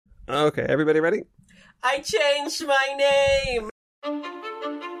Okay, everybody ready? I changed my name.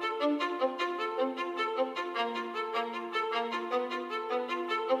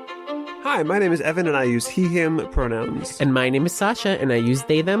 Hi, my name is Evan and I use he, him pronouns. And my name is Sasha, and I use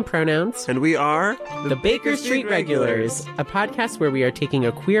they, them pronouns. And we are The Baker Street Regulars, a podcast where we are taking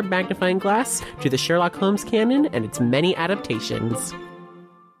a queer magnifying glass to the Sherlock Holmes canon and its many adaptations.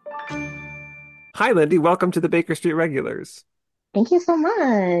 Hi, Lindy. Welcome to the Baker Street Regulars. Thank you so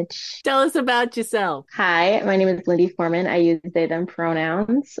much. Tell us about yourself. Hi, my name is Lindy Foreman. I use they, them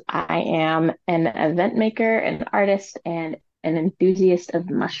pronouns. I am an event maker, an artist, and an enthusiast of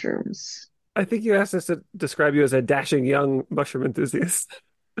mushrooms. I think you asked us to describe you as a dashing young mushroom enthusiast.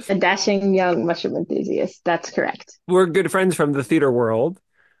 A dashing young mushroom enthusiast. That's correct. We're good friends from the theater world,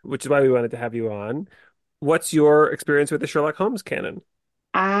 which is why we wanted to have you on. What's your experience with the Sherlock Holmes canon?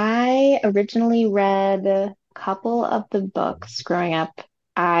 I originally read a couple of the books growing up.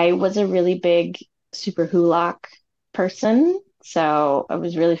 I was a really big Super Wholock person, so I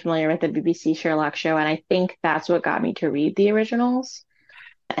was really familiar with the BBC Sherlock show, and I think that's what got me to read the originals.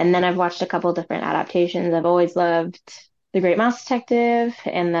 And then I've watched a couple different adaptations. I've always loved The Great Mouse Detective,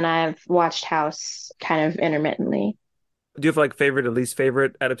 and then I've watched House kind of intermittently. Do you have like favorite and least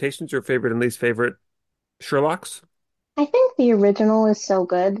favorite adaptations or favorite and least favorite Sherlocks? I think the original is so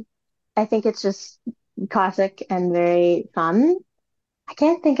good. I think it's just classic and very fun. I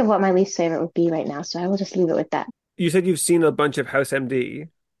can't think of what my least favorite would be right now, so I will just leave it with that. You said you've seen a bunch of House MD.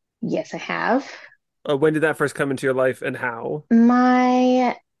 Yes, I have. When did that first come into your life and how?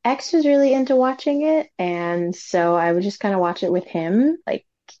 My ex was really into watching it, and so I would just kind of watch it with him. Like,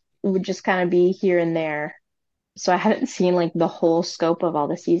 it would just kind of be here and there. So I haven't seen like the whole scope of all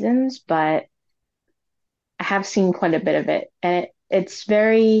the seasons, but I have seen quite a bit of it. And it's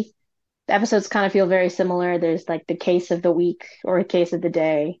very, the episodes kind of feel very similar. There's like the case of the week or a case of the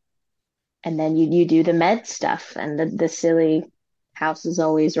day. And then you do the med stuff and the silly house is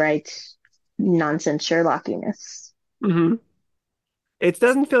always right nonsense Sherlockiness. hmm It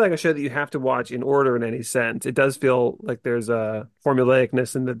doesn't feel like a show that you have to watch in order in any sense. It does feel like there's a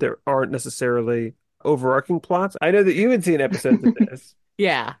formulaicness and that there aren't necessarily overarching plots. I know that you had seen episodes of this.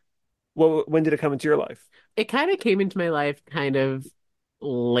 Yeah, When did it come into your life? it kind of came into my life kind of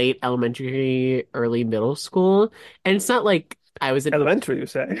late elementary, early middle school. And it's not like I was an Elementary, you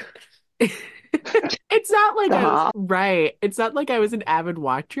say? it's not like I was Aw. right. It's not like I was an avid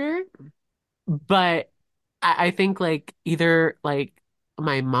watcher, but I think like either like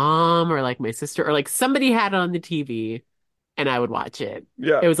my mom or like my sister or like somebody had it on the TV and I would watch it.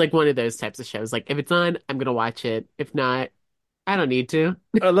 Yeah. It was like one of those types of shows. Like if it's on, I'm gonna watch it. If not, I don't need to.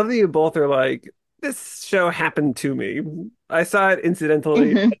 I love that you both are like, this show happened to me. I saw it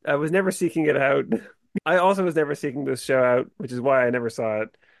incidentally. I was never seeking it out. I also was never seeking this show out, which is why I never saw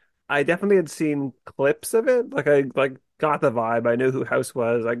it. I definitely had seen clips of it. Like I like got the vibe. I knew who House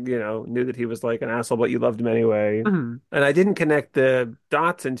was. I, knew that he was like an asshole, but you loved him anyway. Mhm. And I didn't connect the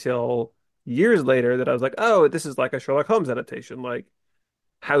dots until years later that I was like, oh, this is like a Sherlock Holmes adaptation. Like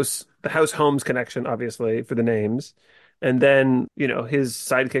the House Holmes connection, obviously, for the names. And then, his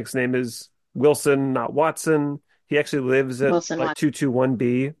sidekick's name is Wilson, not Watson. He actually lives at Wilson like Watson.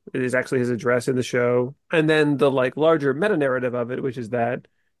 221B. It is actually his address in the show. And then the like larger meta narrative of it, which is that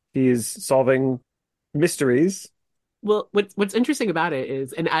he's solving mysteries. Well, what's interesting about it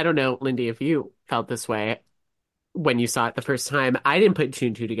is, and I don't know, Lindy, if you felt this way when you saw it the first time, I didn't put two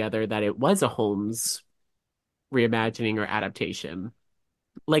and two together that it was a Holmes reimagining or adaptation.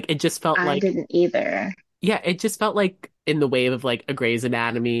 Like it just felt I like didn't either. yeah, it just felt like in the wave of like a Grey's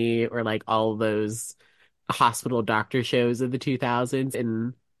Anatomy or like all those hospital doctor shows of the 2000s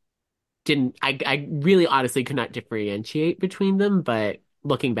and didn't I really honestly could not differentiate between them, but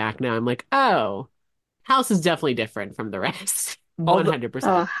looking back now I'm like, "Oh, House is definitely different from the rest." Although, Oh,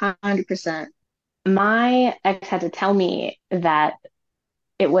 100%. 100%. My ex had to tell me that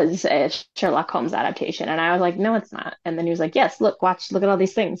it was a Sherlock Holmes adaptation. And I was like, no, it's not. And then he was like, yes, look at all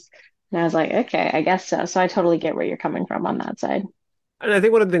these things. And I was like, okay, I guess so. So I totally get where you're coming from on that side. and I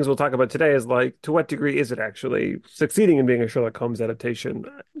think one of the things we'll talk about today is like, to what degree is it actually succeeding in being a Sherlock Holmes adaptation?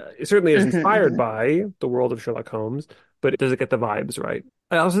 It certainly is inspired Hmm. by the world of Sherlock Holmes, but does it get the vibes right?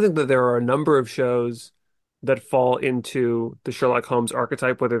 I also think that there are a number of shows that fall into the Sherlock Holmes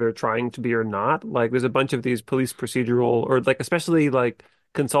archetype, whether they're trying to be or not. Like, there's a bunch of these police procedural, or like, especially like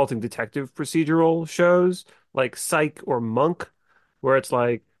consulting detective procedural shows, like Psych or Monk, where it's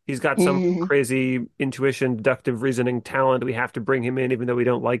like, he's got some Hmm. crazy intuition, deductive reasoning talent. We have to bring him in even though we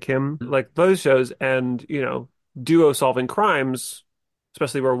don't like him. Like those shows and, duo solving crimes,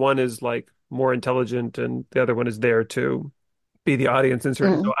 especially where one is like more intelligent and the other one is there too. be the audience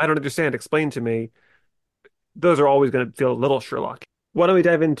insert and go, Mm. I don't understand, explain to me. Those are always going to feel a little Sherlock. Why don't we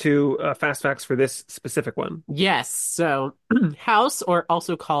dive into fast facts for this specific one? Yes, so House, or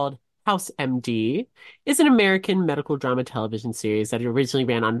also called House MD, is an American medical drama television series that originally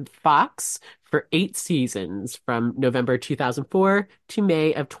ran on Fox for 8 seasons from November 2004 to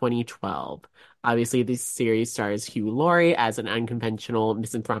May of 2012. Obviously, this series stars Hugh Laurie as an unconventional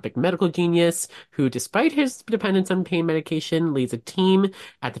misanthropic medical genius who, despite his dependence on pain medication, leads a team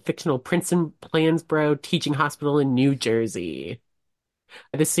at the fictional Princeton Plansboro Teaching Hospital in New Jersey.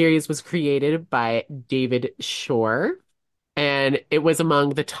 The series was created by David Shore, and it was among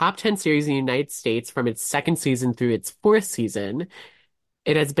the top 10 series in the United States from its second season through its fourth season.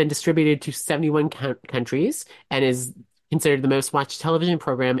 It has been distributed to 71 countries and is considered the most watched television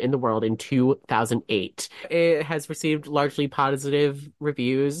program in the world in 2008. It has received largely positive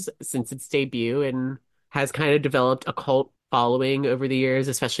reviews since its debut and has kind of developed a cult following over the years,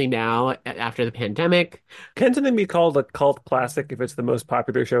 especially now after the pandemic. Can something be called a cult classic if it's the most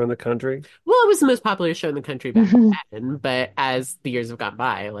popular show in the country? Well, it was the most popular show in the country back then, but as the years have gone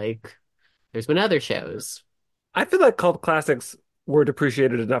by, like there's been other shows. I feel like cult classics were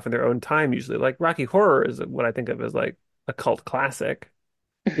depreciated enough in their own time usually. Like Rocky Horror is what I think of as like a cult classic,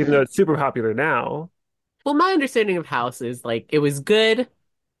 even though it's super popular now. Well, my understanding of House is like it was good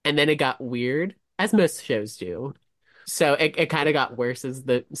and then it got weird, as most shows do. So it kind of got worse as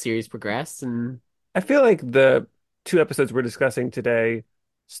the series progressed. And I feel like the two episodes we're discussing today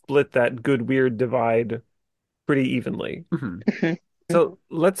split that good weird divide pretty evenly. mhm. So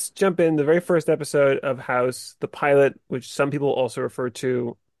let's jump in the very first episode of House, the pilot, which some people also refer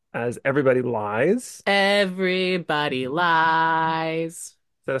to as Everybody Lies. Is Everybody lies.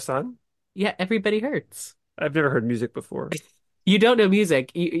 that a song? Yeah, everybody hurts. I've never heard music before. You don't know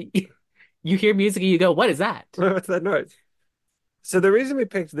music. You hear music and you go, what is that? What's that noise? So the reason we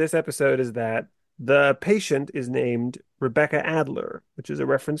picked this episode is that the patient is named Rebecca Adler, which is a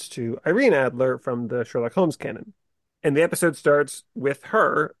reference to Irene Adler from the Sherlock Holmes canon. And the episode starts with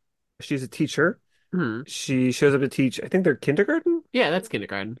her. She's a teacher. Hmm. She shows up to teach, I think they're Yeah, that's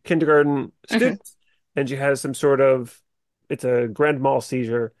kindergarten. kindergarten students, and she has some sort of, it's a grand mal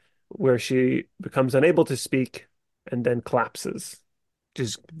seizure where she becomes unable to speak and then collapses, which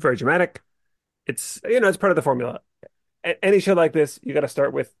is very dramatic. It's part of the formula. Any show like this, you got to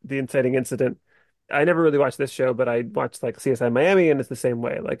start with the inciting incident. I never really watched this show, but I watched like CSI Miami, and it's the same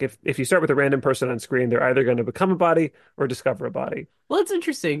way. Like if you start with a random person on screen, they're either going to become a body or discover a body. Well, it's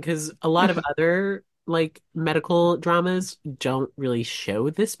interesting because a lot of other like medical dramas don't really show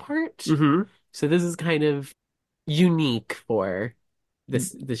this part. Hmm. So this is kind of unique for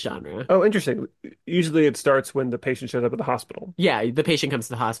this genre. Oh, interesting. Usually it starts when the patient shows up at the hospital. Yeah, the patient comes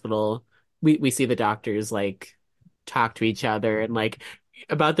to the hospital. We see the doctors like talk to each other and like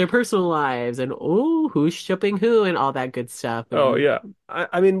about their personal lives and oh, who's shipping who and all that good stuff. Oh And yeah.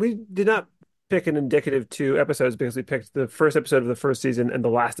 I mean, we did not pick an indicative two episodes because we picked the first episode of the first season and the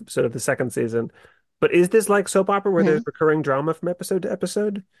last episode of the second season. But is this like soap opera where there's recurring drama from episode to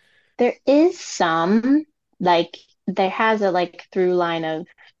episode? There is some, like, there has a like through line of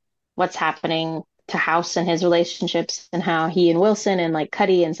what's happening to House and his relationships and how he and Wilson and like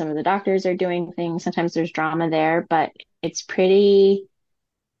Cuddy and some of the doctors are doing things. Sometimes there's drama there, but it's pretty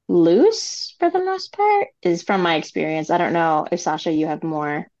loose for the most part, is from my experience. I don't know if Sasha, you have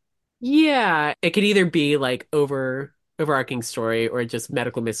more. yeah, it could either be like overarching story or just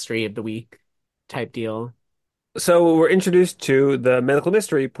medical mystery of the week type deal. So we're introduced to the medical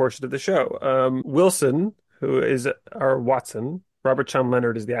mystery portion of the show. Wilson, who is our Watson, Robert Chum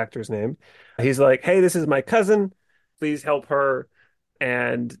Leonard is the actor's name. He's like, "Hey, this is my cousin. Please help her."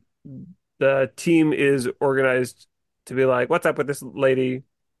 And the team is organized to be like, "What's up with this lady?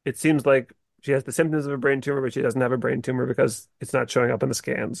 It seems like she has the symptoms of a brain tumor, but she doesn't have a brain tumor because it's not showing up in the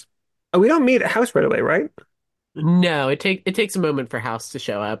scans." Oh, we don't meet a house right away, right? No, it takes a moment for House to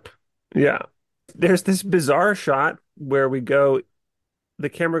show up. Yeah. There's this bizarre shot where the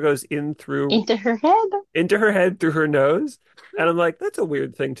camera goes in through Into her head. into her head through her nose. And I'm like, that's a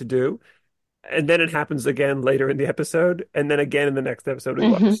weird thing to do. And then it happens again later in the episode, and then again in the next episode we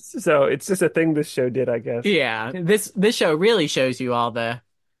watch. Hmm. So it's just a thing this show did, I guess. Yeah, this show really shows you all the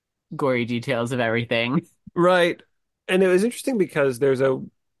gory details of everything. Right. And it was interesting because there's a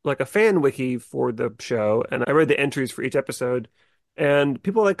fan wiki for the show, and I read the entries for each episode, and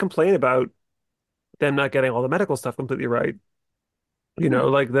people like complain about them not getting all the medical stuff completely right. Hmm.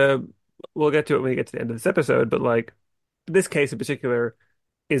 Like we'll get to it when we get to the end of this episode, but like this case in particular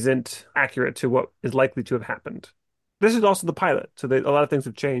isn't accurate to what is likely to have happened. This is also the pilot, so a lot of things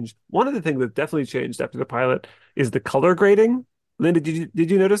have changed. One of the things that definitely changed after the pilot is the color grading. Linda,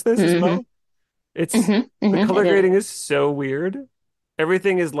 did you notice this as hmm well? It's the I color did. grading is so weird.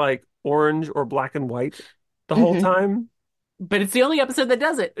 Everything is like orange or black and white the whole hmm time. But it's the only episode that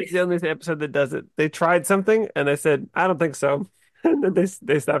does it. It's the only episode that does it. They tried something and they said, I don't think so. And then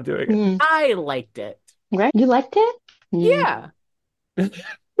they stopped doing it. Mm. I liked it. Right? You liked it? Mm. Yeah.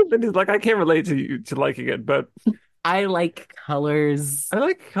 Then he's like, I can't relate to you to liking it, but I like colors. I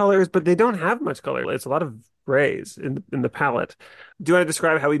like colors, but they don't have much color. It's a lot of grays in the palette. Do you want to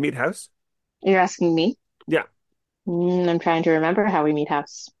describe how we meet House? You're asking me? Yeah. I'm trying to remember how we meet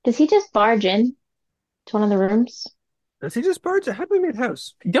House. Does he just barge in to one of the rooms? Does he just barge? How do we meet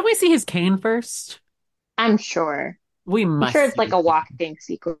House? Don't we see his cane first? I'm sure. We I'm sure must it's see like his a cane. walking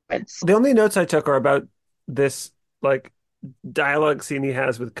sequence. The only notes I took are about this like dialogue scene he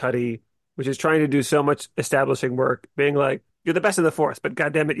has with Cuddy, which is trying to do so much establishing work, being like, "You're the best of the force, but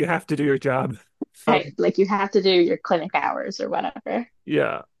goddamn it, you have to do your job." Right? Like you have to do your clinic hours or whatever.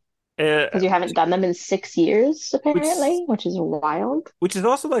 Yeah, Because you haven't done them in 6 years, which apparently, which is wild. which is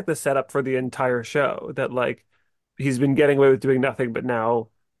also like the setup for the entire show. That like he's been getting away with doing nothing, but now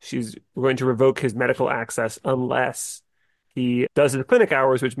she's going to revoke his medical access unless he does his clinic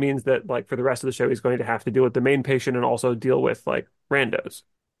hours, which means that like for the rest of the show, he's going to have to deal with the main patient and also deal with like randos,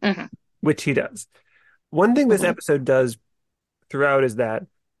 hmm which he does. One thing this hmm episode does throughout is that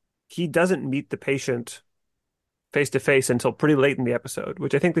he doesn't meet the patient face to face until pretty late in the episode,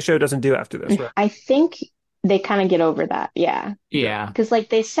 which I think the show doesn't do after this, right? I think they kind of get over that. Yeah. Yeah. Yeah. Because like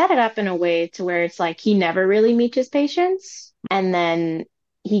they set it up in a way to where it's like he never really meets his patients. And then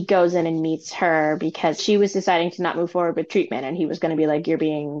he goes in and meets her because she was deciding to not move forward with treatment. And he was going to be like, you're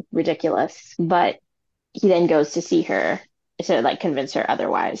being ridiculous. But he then goes to see her to like convince her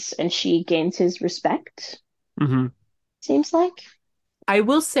otherwise. And she gains his respect, Hmm. seems like. I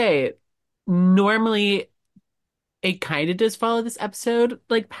will say, normally it kind of does follow this episode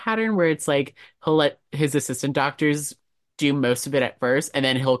like pattern where it's like he'll let his assistant doctors do most of it at first, and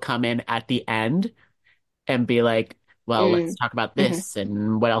then he'll come in at the end and be like, well, let's Mm, talk about hmm this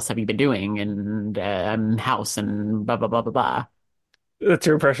and what else have you been doing and house and blah blah blah blah blah. That's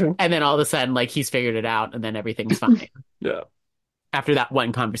your impression? And then all of a sudden, like he's figured it out, and then everything's fine Yeah. after that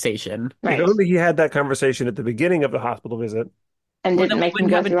one conversation. If right. only he had that conversation at the beginning of the hospital visit. And Well, didn't then we make him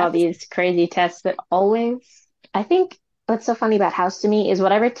wouldn't go have an through all episode. these crazy tests, but always. I think what's so funny about House to me is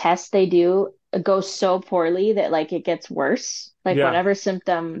whatever test they do goes so poorly that like it gets worse. Like Yeah. whatever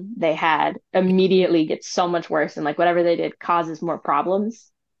symptom they had immediately gets so much worse, and like whatever they did causes more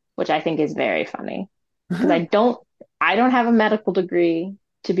problems, which I think is very funny. Because I don't have a medical degree,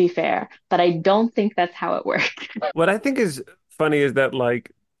 to be fair, but I don't think that's how it works. What I think is funny is that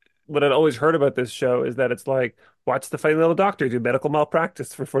like what I'd always heard about this show is that it's like watch the funny little doctor do medical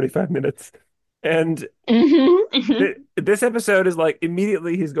malpractice for 45 minutes. And hmm this episode is like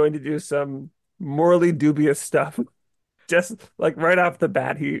immediately he's going to do some morally dubious stuff. Just like right off the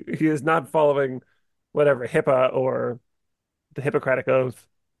bat, he is not following whatever HIPAA or the Hippocratic Oath.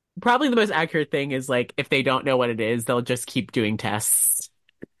 Probably the most accurate thing is like if they don't know what it is, they'll just keep doing tests.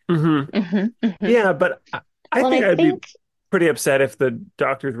 Hmm. hmm hmm Yeah, but I Well, think I I'd be think. pretty upset if the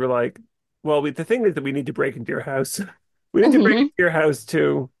doctors were like, "Well, the thing is that we need to break into your house. We need to break Mhm. into your house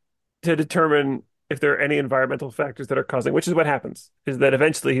to determine if there are any environmental factors that are causing," which is what happens, is that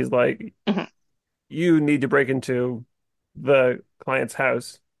eventually he's like, Mhm. "You need to break into the client's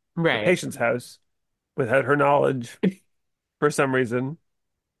house, the Right. patient's house, without her knowledge for some reason."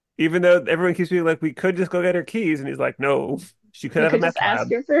 Even though everyone keeps being like, "We could just go get her keys," and he's like, "No, she could You have a could just meth ask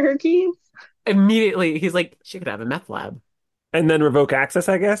lab." her for her keys. Immediately, he's like, she could have a meth lab. And then revoke access,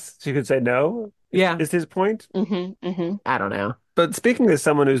 I guess. She could say no, Yeah. is his point. I don't know. But speaking as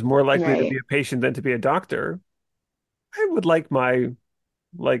someone who's more likely to be Right. a patient than to be a doctor, I would like my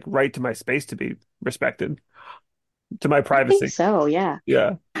like right to my space to be respected, to my I think privacy. so, yeah.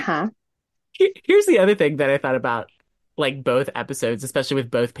 Yeah. Huh. Here's the other thing that I thought about, like both episodes, especially with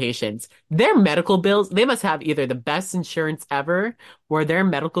both patients. Their medical bills, they must have either the best insurance ever or their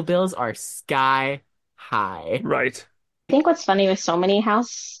medical bills are sky high. Right. I think what's funny with so many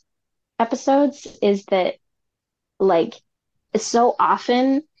House episodes is that, like, so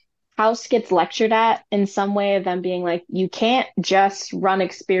often House gets lectured at in some way of them being like, you can't just run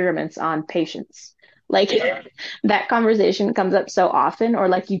experiments on patients. Like, that conversation comes up so often, or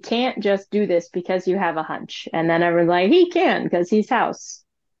like, you can't just do this because you have a hunch. And then everyone's like, he can because he's House.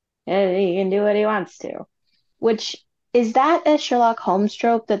 And he can do what he wants to. Which is that a Sherlock Holmes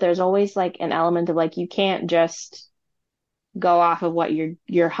trope that there's always like an element of like, you can't just go off of what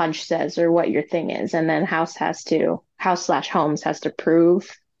your hunch says or what your thing is, and then House slash Holmes has to prove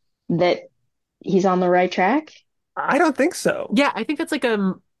that he's on the right track. I don't think so. Yeah, I think that's like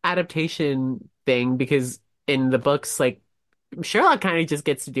adaptation thing because in the books, like Sherlock kind of just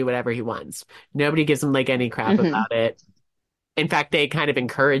gets to do whatever he wants. Nobody gives him like any crap Hmm. about it. In fact, they kind of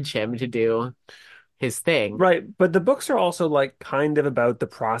encourage him to do his thing. Right, but the books are also like kind of about the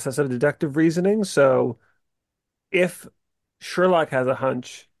process of deductive reasoning. So if Sherlock has a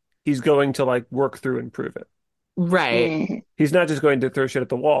hunch, he's going to like work through and prove it. Right. Hmm. He's not just going to throw shit at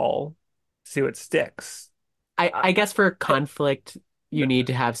the wall, see what sticks. Uh, I guess for conflict, you need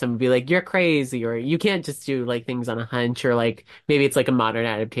to have someone be like, you're crazy, or you can't just do like things on a hunch, or like maybe it's like a modern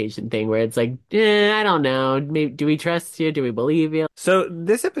adaptation thing where it's like, I don't know. Maybe, do we trust you? Do we believe you? So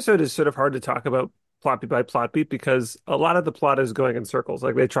this episode is sort of hard to talk about plot beat by plot beat because a lot of the plot is going in circles.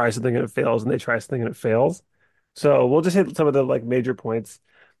 Like they try something and it fails, and they try something and it fails. So we'll just hit some of the like major points.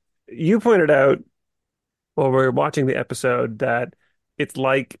 You pointed out while we were watching the episode that it's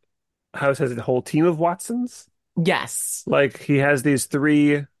like House has a whole team of Watsons. Yes. Like he has these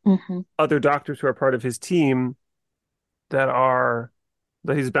three Hmm. other doctors who are part of his team that are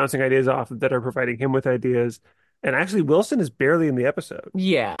that he's bouncing ideas off that are providing him with ideas. And actually, Wilson is barely in the episode.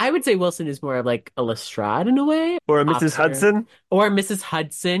 Yeah. I would say Wilson is more of like a Lestrade in a way, Or a Mrs. officer. Hudson. Or Mrs.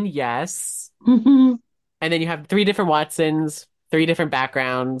 Hudson, yes. Hmm. And then you have three different Watsons, three different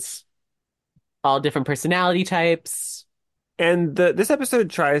backgrounds, all different personality types. And this episode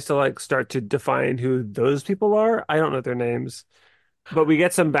tries to like start to define who those people are. I don't know their names, but we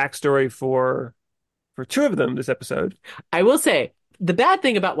get some backstory for two of them this episode. I will say, the bad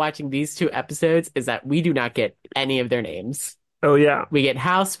thing about watching these two episodes is that we do not get any of their names. Oh yeah. We get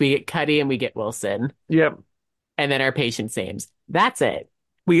House, we get Cuddy, and we get Wilson, Yep. and then our patient's names. That's it.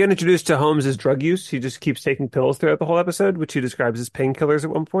 We get introduced to Holmes's drug use. He just keeps taking pills throughout the whole episode, which he describes as painkillers at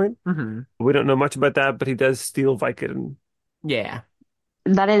one point. Hmm. We don't know much about that, but he does steal Vicodin. Yeah.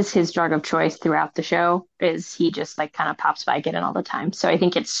 That is his drug of choice throughout the show, is he just like kind of pops Vicodin all the time. So I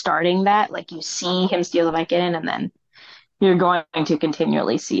think it's starting that, like you see him steal the Vicodin and then you're going to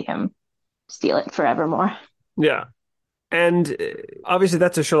continually see him steal it forevermore. Yeah. And obviously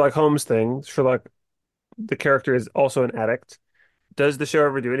that's a Sherlock Holmes thing. Sherlock, the character, is also an addict. Does the show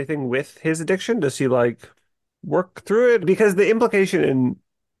ever do anything with his addiction? Does he like work through it? Because the implication in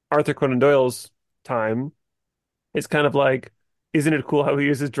Arthur Conan Doyle's time is kind of like, isn't it cool how he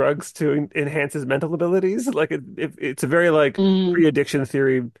uses drugs to enhance his mental abilities? Like it's a very like Mm. pre-addiction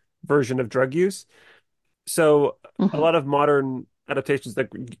theory version of drug use. So a Hmm. lot of modern adaptations that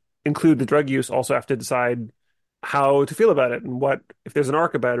include the drug use also have to decide how to feel about it and what if there's an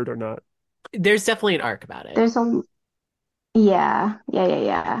arc about it or not. There's definitely an arc about it. There's a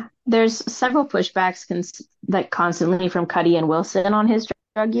yeah. There's several pushbacks like constantly from Cuddy and Wilson on his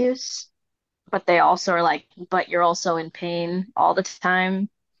drug use, but they also are like, but you're also in pain all the time.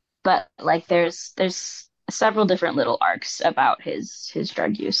 But like there's several different little arcs about his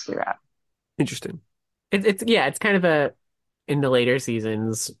drug use throughout. Interesting. It's yeah, it's kind of a in the later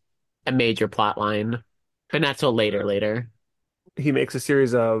seasons a major plot line, but not till later. He makes a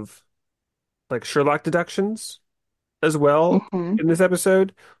series of like Sherlock deductions as well Hmm. in this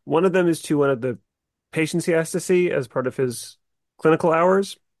episode. One of them is to one of the patients he has to see as part of his clinical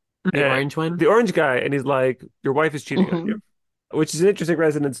hours. The And orange one. the orange guy, and he's like, "Your wife is cheating on you," Hmm. which is an interesting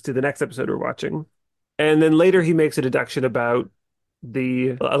resonance to the next episode we're watching. And then later he makes a deduction about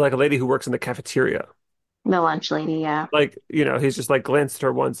the like a lady who works in the cafeteria. The lunch lady, yeah. Like, he's just like glanced at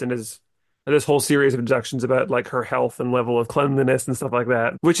her once and is this whole series of deductions about like her health and level of cleanliness and stuff like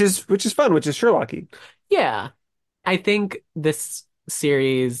that, which is fun, which is Sherlocky. Yeah. I think this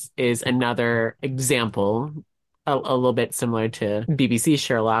series is another example, a little bit similar to BBC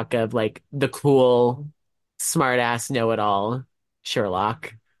Sherlock, of like the cool, smart ass, know it all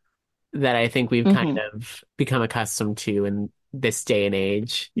Sherlock that I think we've kind Hmm. of become accustomed to in this day and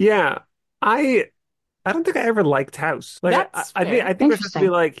age. Yeah. I I don't think I ever liked House. Like That's I fair. think we're supposed to be Interesting.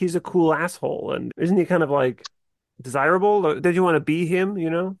 like he's a cool asshole, and isn't he kind of like desirable? Or did you want to be him,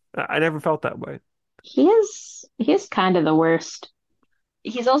 I never felt that way. He is kind of the worst.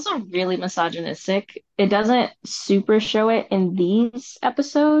 He's also really misogynistic. It doesn't super show it in these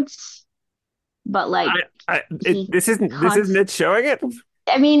episodes, but like I I it, he this isn't const it showing it?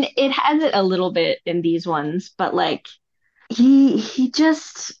 I mean, it has it a little bit in these ones, but like he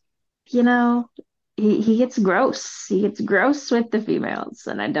just, you know, he gets gross. He gets gross with the females,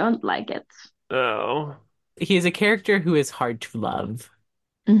 and I don't like it. Oh. He is a character who is hard to love.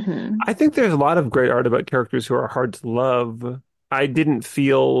 Hmm. I think there's a lot of great art about characters who are hard to love. I didn't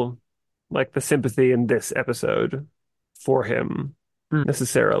feel like the sympathy in this episode for him Mm.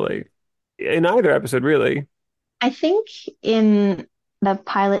 necessarily. In either episode, really. I think in the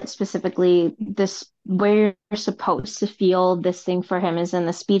pilot specifically, this where you're supposed to feel this thing for him is in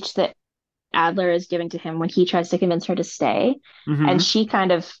the speech that Adler is giving to him when he tries to convince her to stay. And Hmm. she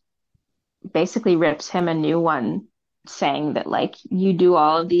kind of basically rips him a new one, saying that, like, you do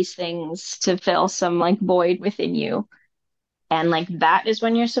all of these things to fill some, like, void within you. And, like, that is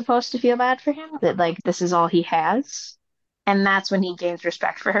when you're supposed to feel bad for him, that, like, this is all he has. And that's when he gains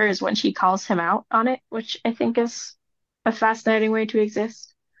respect for her, is when she calls him out on it, which I think is a fascinating way to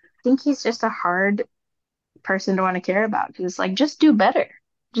exist. I think he's just a hard person to want to care about because, like, just do better.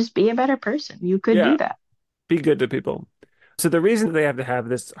 Just be a better person. You could Yeah, do that. be good to people. So the reason they have to have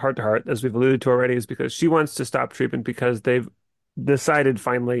this heart to heart, as we've alluded to already, is because she wants to stop treatment because they've decided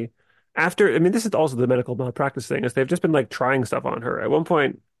finally after, I mean, this is also the medical malpractice thing, is they've just been like trying stuff on her. At one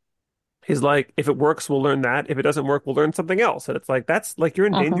point, he's like, if it works, we'll learn that. If it doesn't work, we'll learn something else. And it's like, that's like you're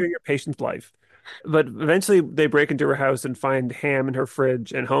Hmm. endangering your patient's life. But eventually they break into her house and find ham in her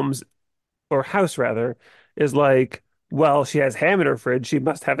fridge, and Holmes, or House rather, is like, well, she has ham in her fridge. She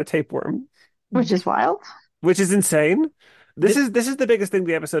must have a tapeworm, Which is wild. which is insane. This Th- is this is the biggest thing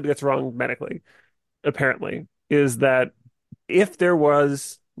the episode gets wrong medically, apparently, is that if there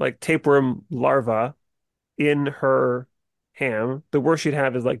was like tapeworm larva in her ham, the worst she'd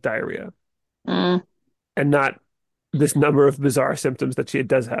have is like diarrhea Mm. and not this number of bizarre symptoms that she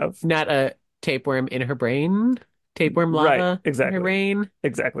does have. Not a tapeworm in her brain, tapeworm Right, lava in her exactly. brain,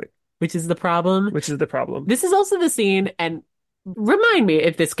 Exactly. which is the problem. Which is the problem. This is also the scene, and remind me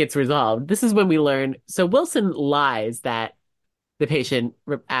if this gets resolved. This is when we learn. So Wilson lies that the patient,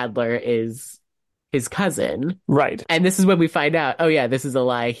 Adler, is his cousin. Right. And this is when we find out, oh, yeah, this is a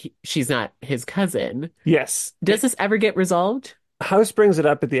lie. She's not his cousin. Yes. Does this ever get resolved? House brings it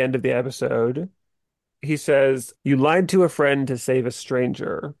up at the end of the episode. He says, "You lied to a friend to save a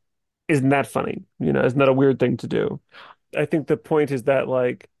stranger." Isn't that funny? Isn't that a weird thing to do? I think the point is that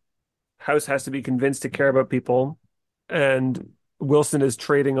like House has to be convinced to care about people, and Wilson is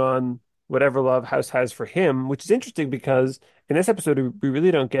trading on whatever love House has for him, which is interesting because in this episode we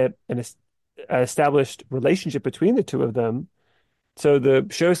really don't get an established relationship between the two of them. So the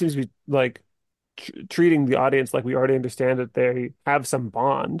show seems to be like treating the audience like we already understand that they have some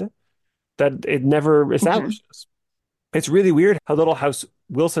bond that it never Hmm. establishes. It's really weird how little House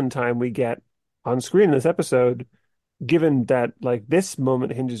Wilson time we get on screen in this episode, given that like this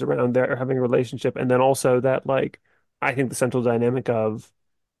moment hinges around their having a relationship, and then also that like I think the central dynamic of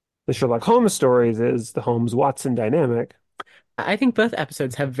the Sherlock Holmes stories is the Holmes Watson dynamic, I think both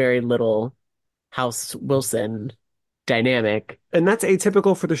episodes have very little House Wilson dynamic. and that's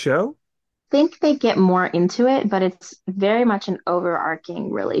atypical for the show. Think they get more into it, but it's very much an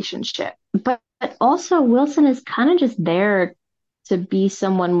overarching relationship. But also Wilson is kind of just there to be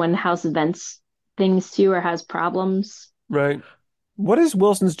someone when House vents things to or has problems. Right. What is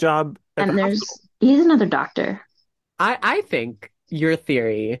Wilson's job at the And hospital? he's another doctor. I think your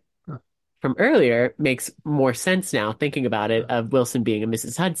theory from earlier makes more sense now, thinking about it, of Wilson being a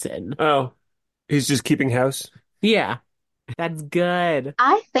Mrs. Hudson. Oh, he's just keeping house. Yeah, that's good.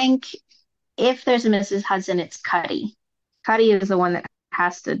 I think if there's a Mrs. Hudson, it's Cuddy. Cuddy is the one that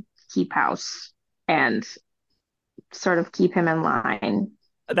has to keep house and sort of keep him in line.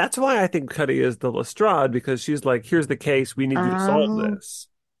 That's why I think Cuddy is the Lestrade because she's like, here's the case. We need you to solve Oh, this.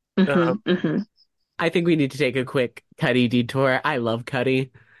 hmm, Um, hmm. I think we need to take a quick Cuddy detour. I love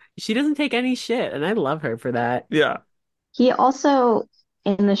Cuddy. She doesn't take any shit, and I love her for that. yeah. He also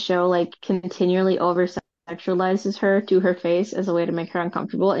in the show like continually over sexualizes her to her face as a way to make her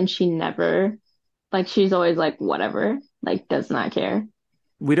uncomfortable, and she never like she's always like whatever, like does not care.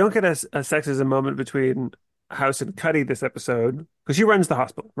 We don't get a sexism moment between House and Cuddy this episode because she runs the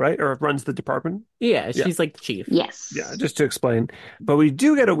hospital, right? Or runs the department. Yeah, Yeah. she's like the chief. Yeah, Yes. just to explain. But we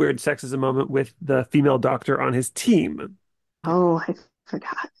do get a weird sexism moment with the female doctor on his team Oh, I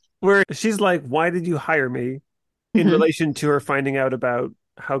forgot. where she's like, why did you hire me? In Hmm. relation to her finding out about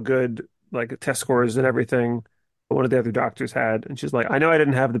how good like test scores and everything one of the other doctors had. And she's like, I know I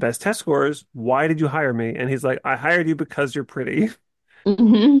didn't have the best test scores. Why did you hire me? And he's like, I hired you because you're pretty.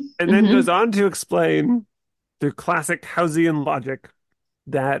 Hmm. And then Hmm. goes on to explain through classic Housesian logic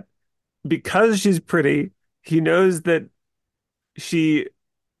that because she's pretty, he knows that she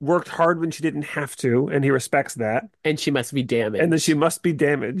worked hard when she didn't have to, and he respects that, And she must be and that she damaged. must be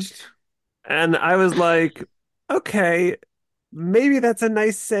damaged. And I was like, okay, maybe that's a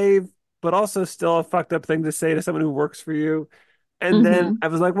nice save, but also still a fucked up thing to say to someone who works for you. And then Hmm. I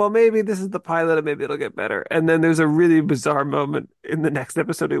was like, well, maybe this is the pilot and maybe it'll get better. And then there's a really bizarre moment in the next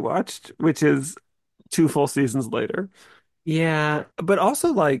episode we watched, which is two full seasons later. Yeah, But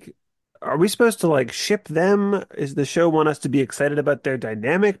also, like, are we supposed to like ship them? Is the show want us to be excited about their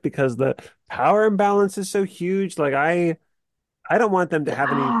dynamic because the power imbalance is so huge? Like I don't want them to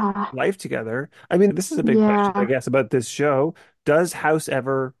have any Ah, life together. I mean, this is a big question, I yeah, guess, about this show. Does House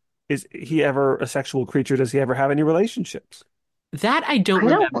ever, is he ever a sexual creature? Does he ever have any relationships? That I don't I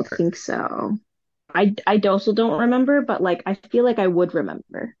don't remember. think so. I also don't remember, but like I feel like I would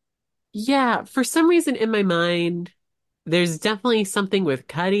remember. Yeah, for some reason in my mind, there's definitely something with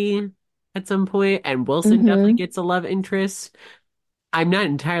Cuddy at some point, and Wilson definitely Mm-hmm. gets a love interest. I'm not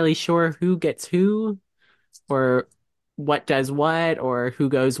entirely sure who gets who, or what does what, or who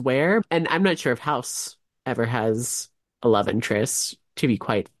goes where. And I'm not sure if House ever has a love interest, to be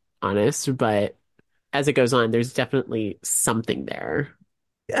quite honest, but as it goes on, there's definitely something there.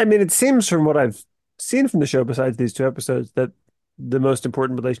 I mean, it seems from what I've seen from the show, besides these two episodes, that the most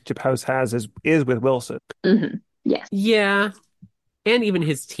important relationship House has is with Wilson. Mm-hmm. Yes. Yeah, and even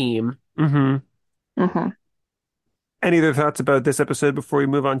his team. Hmm. Mm-hmm. Any other thoughts about this episode before we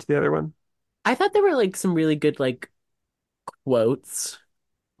move on to the other one? I thought there were like some really good like quotes,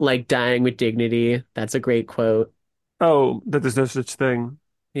 like dying with dignity. That's a great quote. Oh, that there's no such thing.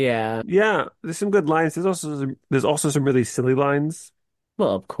 Yeah. Yeah, there's some good lines. There's also some really silly lines.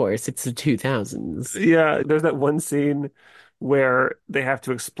 Well, of course, it's the 2000s. Yeah, there's that one scene where they have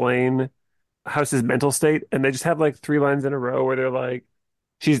to explain House's mental state, and they just have like three lines in a row where they're like,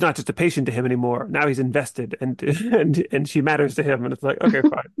 "She's not just a patient to him anymore. Now he's invested, and and she matters to him." And it's like, okay,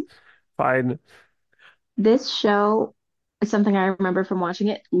 fine, fine. This show is something I remember from watching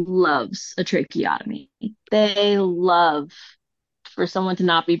it, loves a tracheotomy. They love for someone to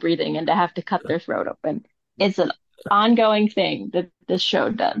not be breathing and to have to cut their throat open. It's an ongoing thing that this show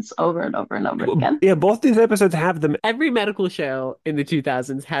does over and over and over again. Yeah, both these episodes have them. Every medical show in the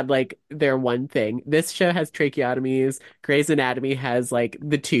 2000s had like their one thing. This show has tracheotomies. Grey's Anatomy has like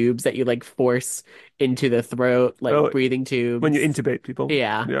the tubes that you like force into the throat, like Oh, breathing when you tubes. intubate people.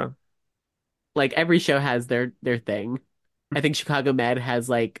 Yeah. Yeah. Like every show has their thing. I think Chicago Med has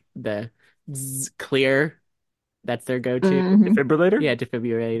like the clear. That's their go-to. Hmm. Defibrillator. Yeah,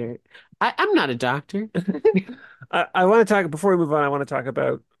 defibrillator. I'm not a doctor. I want to talk before we move on. I want to talk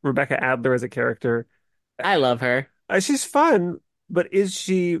about Rebecca Adler as a character. I love her. She's fun, but is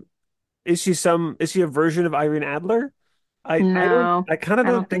she a version of Irene Adler? No, I kind of I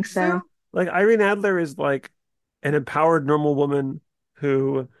don't don't think think so. so. Like Irene Adler is like an empowered normal woman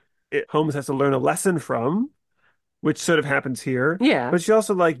who Holmes has to learn a lesson from, which sort of happens here. Yeah. But she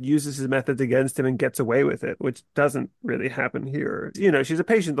also like uses his methods against him and gets away with it, which doesn't really happen here. You know, she's a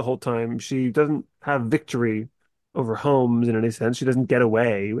patient the whole time. She doesn't have victory over Holmes in any sense. She doesn't get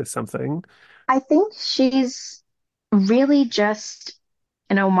away with something. I think she's really just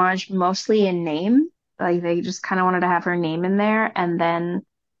an homage mostly in name. Like they just kind of wanted to have her name in there. And then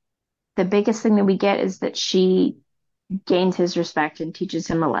the biggest thing that we get is that she gains his respect and teaches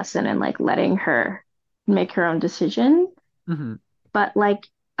him a lesson and like letting her make her own decision. Hmm. But like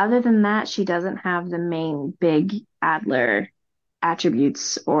other than that, she doesn't have the main big Adler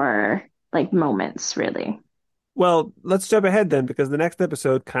attributes or like moments really. Well, let's jump ahead then, because the next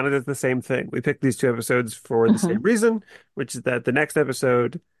episode kind of does the same thing. We picked these two episodes for the same Hmm. reason, which is that the next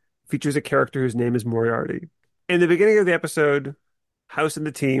episode features a character whose name is Moriarty. In the beginning of the episode, House and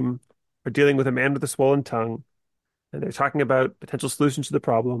the team are dealing with a man with a swollen tongue, and they're talking about potential solutions to the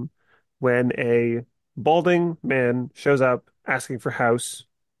problem when a balding man shows up asking for House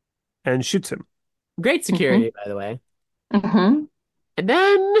and shoots him. Great Hmm. security, by the way. Hmm. And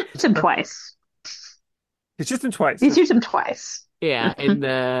then, Shoots him twice. He shoots him twice. He shoots him twice. yeah, Hmm.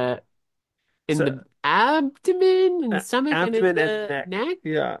 in So the abdomen and a- stomach and in abdomen and the neck. neck.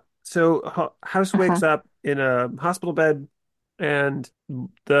 Yeah. So House wakes Uh-huh. up in a hospital bed, and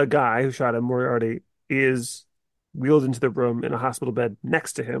the guy who shot him, Moriarty, is wheeled into the room in a hospital bed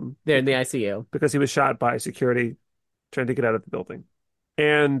next to him They're in the ICU. because he was shot by security trying to get out of the building.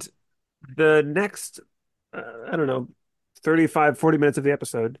 And the next, I don't know, 35, 40 minutes of the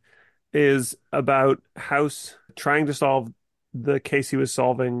episode is about House trying to solve the case he was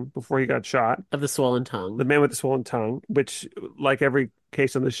solving before he got shot. Of the swollen The tongue. man with the swollen tongue, which, like every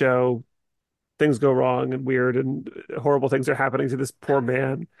case on the show, things go wrong and weird and horrible things are happening to this poor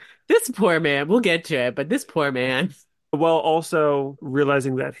man. This poor man, we'll get to it, but this poor man. While also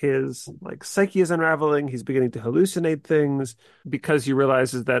realizing that his like psyche is unraveling, he's beginning to hallucinate things because he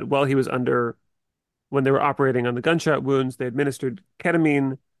realizes that while he was under when they were operating on the gunshot wounds, they administered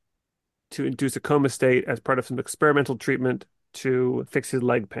ketamine to induce a coma state as part of some experimental treatment to fix his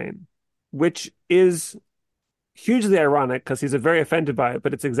leg pain, which is hugely ironic because he's very offended by it,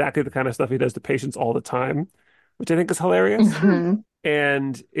 but it's exactly the kind of stuff he does to patients all the time, which I think is hilarious. Hmm.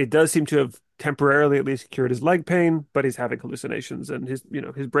 And it does seem to have temporarily at least cured his leg pain, but he's having hallucinations and his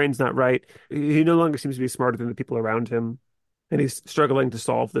brain's not right. He no longer seems to be smarter than the people around him. And he's struggling to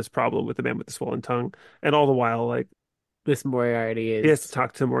solve this problem with the man with the swollen tongue. And all the while, like This Moriarty he has to is,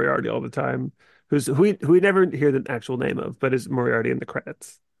 talk to Moriarty all the time, who we never hear the actual name of, but is Moriarty in the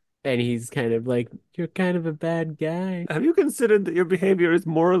credits. and he's kind of like, you're kind of a bad guy. Have you considered that your behavior is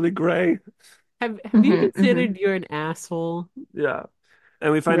morally gray? Have you Hmm. Hmm. considered you're an asshole? Yeah.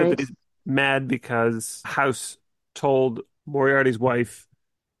 And we find out that Right. he's mad because House told Moriarty's wife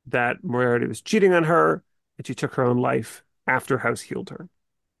that Moriarty was cheating on her and she took her own life after House healed her,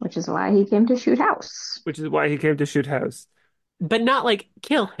 Which is why he came to shoot House. which is why he came to shoot House. But not like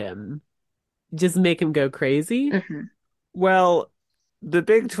kill him, just make him go crazy. Hmm. Well, the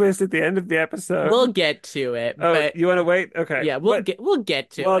big twist at the end of the We'll episode. get to it, Oh, but you want to wait? Okay. yeah, What? we'll get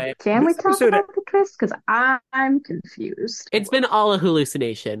to Well, it. Can we this talk episode, about the twist? Because I'm confused. It's been all a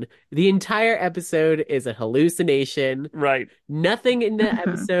hallucination. The entire episode is a hallucination. right. Nothing in the Hmm.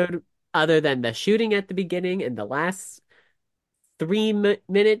 episode other than the shooting at the beginning and the last 3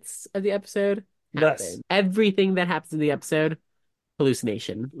 minutes of the episode Thus, happened. Everything that happens in the episode,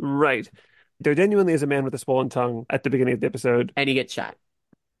 hallucination. right. There genuinely is a man with a swollen tongue at the beginning of the episode. And he gets shot.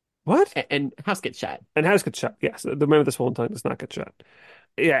 What? And House gets shot. And House gets shot. Yes, the man with the swollen tongue does not get shot.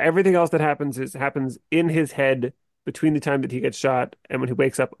 Yeah, everything else that happens in his head between the time that he gets shot and when he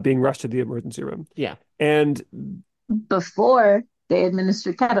wakes up being rushed to the emergency room. Yeah. And Before they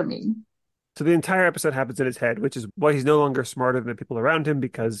administered ketamine. so the entire episode happens in his head, which is why he's no longer smarter than the people around him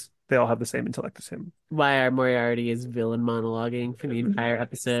because they all have the same intellect as him. Why our Moriarty is villain monologuing for the entire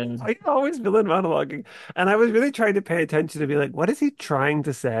episode. I always villain monologuing. And I was really trying to pay attention to be like, what is he trying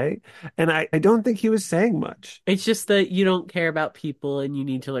to say? And I don't think he was saying much. It's just that you don't care about people and you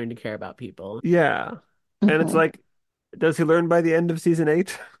need to learn to care about people. Yeah. And it's Hmm. like, does he learn by the end of season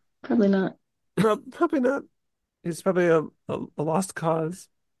 8? Probably not. Probably not. It's probably a lost cause.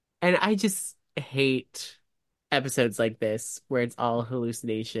 And I just hate episodes like this where it's all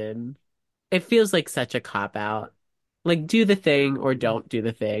hallucination. It feels like such a cop out. Like, do the thing or don't do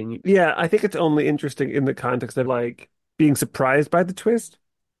the thing. Yeah, I think it's only interesting in the context of like being surprised by the twist.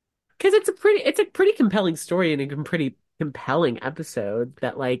 Because it's a pretty compelling story and a pretty compelling episode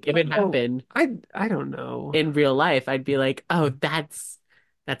that, like, if it Oh, happened I don't know. in real life, I'd be like, oh, that's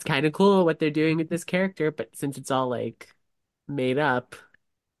kind of cool what they're doing with this character. But since it's all like made up,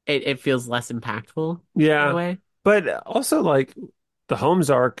 it feels less impactful in a Yeah. way. But also like the Holmes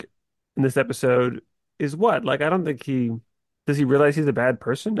arc in this episode is what? Like I don't think he does he realize he's a bad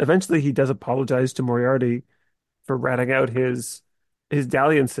person? Eventually he does apologize to Moriarty for ratting out his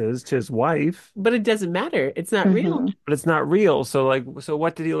dalliances to his wife, But it doesn't matter. It's not real. Hmm. but it's not real. So like so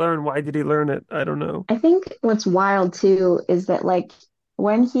what did he learn? Why did he learn it? I don't know. I think what's wild too is that like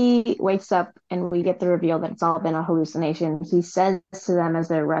when he wakes up and we get the reveal that it's all been a hallucination, he says to them as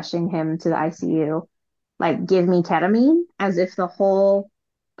they're rushing him to the ICU, like, give me ketamine, as if the whole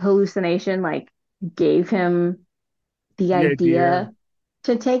hallucination like gave him the The idea. idea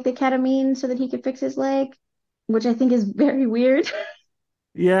to take the ketamine so that he could fix his leg, which I think is very weird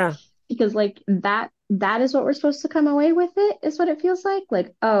Yeah. because like that is what we're supposed to come away with it, is what it feels like.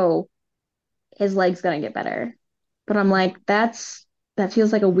 Like, oh, his leg's gonna get better. But I'm like, that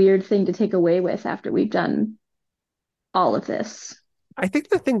feels like a weird thing to take away with after we've done all of this. I think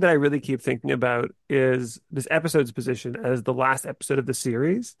the thing that I really keep thinking about is this episode's position as the last episode of the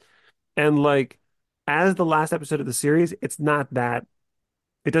series. And like, as the last episode of the series, it's not that,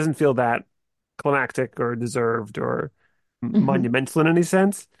 it doesn't feel that climactic or deserved or Hmm. monumental in any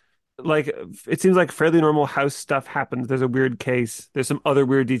sense. Like, it seems like fairly normal house stuff happens. There's a weird case. There's some other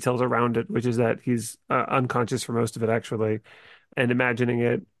weird details around it, which is that he's unconscious for most of it, actually, and imagining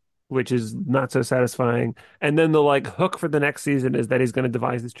it, which is not so satisfying. And then the like hook for the next season is that he's going to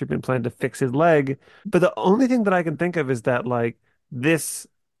devise this treatment plan to fix his leg. But the only thing that I can think of is that like this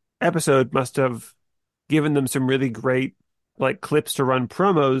episode must have given them some really great like clips to run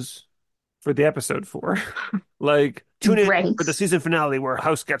promos for the episode for. Like, tune in Right. for the season finale where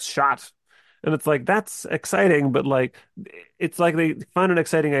House gets shot. And it's like, that's exciting, but like, it's like they found an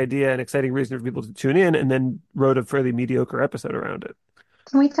exciting idea, an exciting reason for people to tune in, and then wrote a fairly mediocre episode around it.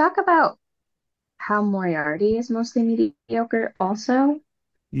 Can we talk about how Moriarty is mostly mediocre also?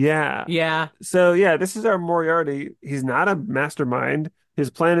 Yeah. Yeah. So, yeah, this is our Moriarty. He's not a mastermind.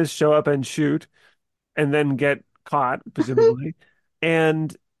 His plan is show up and shoot and then get caught, presumably.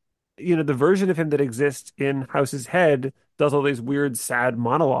 And the version of him that exists in House's head does all these weird, sad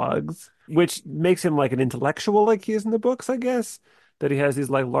monologues, which makes him like an intellectual, like he is in the books, I guess. That he has these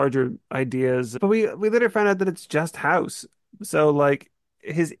like larger ideas. But we later found out that it's just House. So like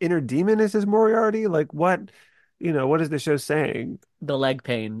his inner demon is his Moriarty? Like what, what is the show saying? The leg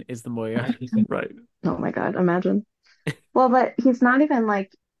pain is the Moriarty. Right. Oh my God, imagine. Well, but he's not even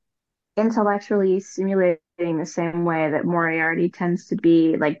like intellectually stimulating the same way that Moriarty tends to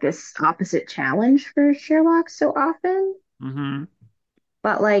be like this opposite challenge for Sherlock so often. Hmm.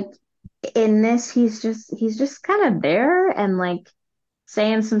 But like in this, he's just kind of there and like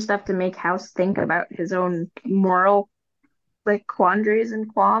saying some stuff to make House think about his own moral like quandaries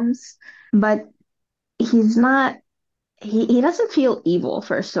and qualms. But he's not he doesn't feel evil,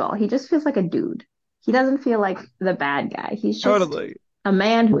 first of all. He just feels like a dude. He doesn't feel like the bad guy. He's just Totally. a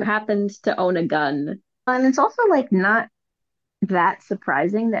man who happens to own a gun. And it's also like not that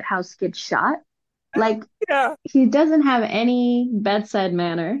surprising that House gets shot. Like Yeah. he doesn't have any bedside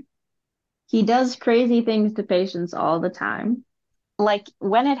manner. He does crazy things to patients all the time. Like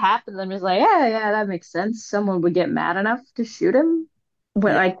when it happens, I'm just like, yeah, yeah, that makes sense. Someone would get mad enough to shoot him,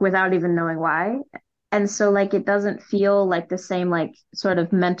 but Yeah. like without even knowing why. And so like it doesn't feel like the same like sort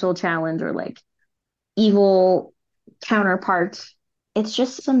of mental challenge or like evil counterpart. It's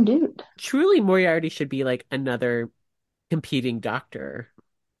just some dude. Truly, Moriarty should be like another competing doctor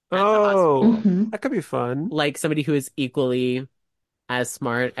at the Oh, hospital. Hmm. that could be fun. Like somebody who is equally as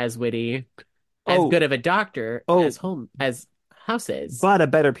smart, as witty, as Oh, good of a doctor oh, as House is. but a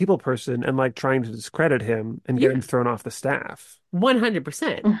better people person and like trying to discredit him and get Yeah, him thrown off the staff.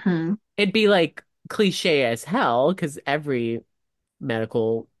 100%. Hmm. It'd be like cliche as hell because every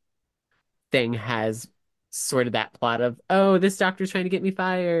medical thing has sort of that plot of, oh, this doctor's trying to get me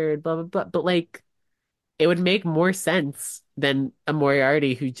fired, blah, blah, blah. But like, it would make more sense than a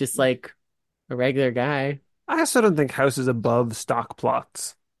Moriarty who's just like a regular guy. I also don't think House is above stock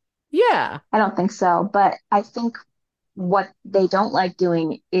plots. Yeah. I don't think so, but I think what they don't like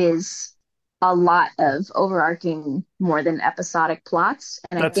doing is a lot of overarching more than episodic plots.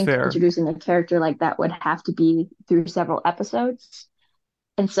 And I That's think fair. introducing a character like that would have to be through several episodes.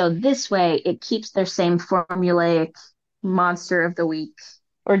 And so this way it keeps their same formulaic monster of the week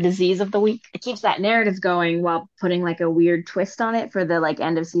or disease of the week. It keeps that narrative going while putting like a weird twist on it for the like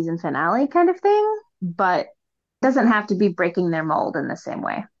end of season finale kind of thing, but doesn't have to be breaking their mold in the same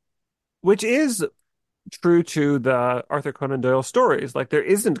way. Which is true to the Arthur Conan Doyle stories. Like there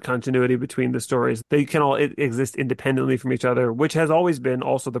isn't continuity between the stories. They can all exist independently from each other, which has always been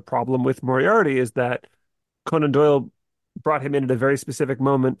also the problem with Moriarty is that Conan Doyle brought him in at a very specific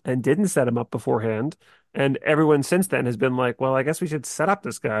moment and didn't set him up beforehand. And everyone since then has been like, well, I guess we should set up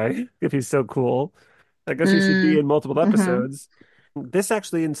this guy if he's so cool. I guess he should be Mm, in multiple hmm. episodes. This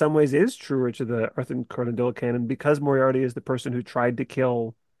actually, in some ways, is truer to the Arthur Conan Doyle canon because Moriarty is the person who tried to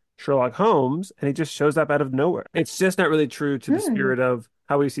kill Sherlock Holmes, and he just shows up out of nowhere. It's just not really true to the Hmm. spirit of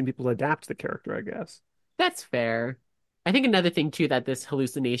how we've seen people adapt the character, I guess. That's fair. I think another thing too that this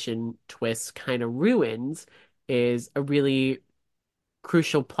hallucination twist kind of ruins is a really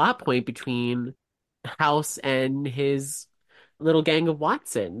crucial plot point between House and his little gang of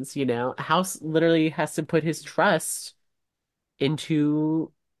Watsons, you know? House literally has to put his trust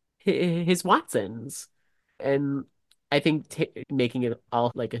into his Watsons. And I think t making it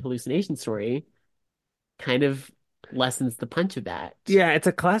all like a hallucination story kind of lessens the punch of that. Yeah, it's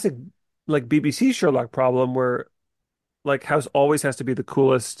a classic like BBC Sherlock problem where like House always has to be the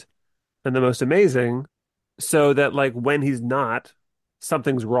coolest and the most amazing, so that like when he's not,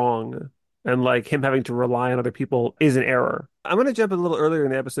 something's wrong. And like him having to rely on other people is an error. I'm going to jump a little earlier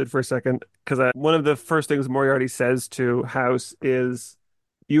in the episode for a second because one of the first things Moriarty says to House is,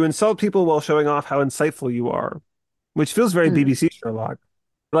 "You insult people while showing off how insightful you are," which feels very Mm, BBC Sherlock.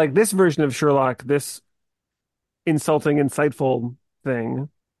 Like this version of Sherlock, this insulting, insightful thing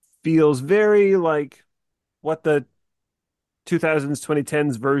feels very like what the 2000s,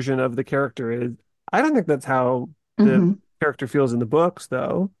 2010s version of the character is. I don't think that's how the hmm. character feels in the books,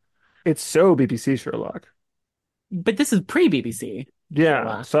 though. It's so BBC Sherlock. But this is pre-BBC Yeah,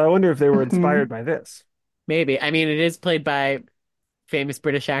 Sherlock. so I wonder if they were Hmm. inspired by this. Maybe. I mean, it is played by famous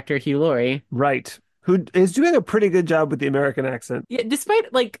British actor Hugh Laurie. Right. Who is doing a pretty good job with the American accent. Yeah,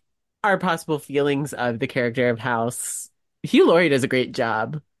 despite like our possible feelings of the character of House, Hugh Laurie does a great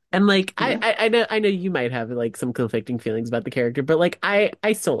job. And like Yeah. I know you might have like some conflicting feelings about the character, but like I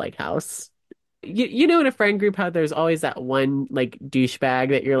still like House. You know in a friend group how there's always that one like douchebag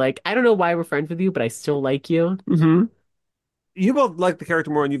that you're like, I don't know why we're friends with you, but I still like you. Hmm. You both like the character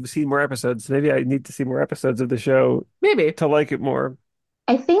more and you've seen more episodes. Maybe I need to see more episodes of the show Maybe. to like it more.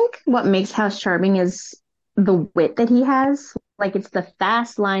 I think what makes House charming is the wit that he has. Like it's the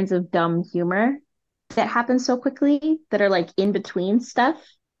fast lines of dumb humor that happen so quickly that are like in between stuff,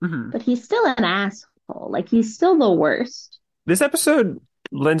 Hmm. but he's still an asshole. Like he's still the worst. This episode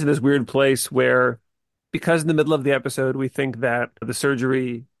lends to this weird place where, because in the middle of the episode we think that the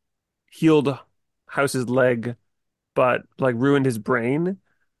surgery healed House's leg, but like ruined his brain,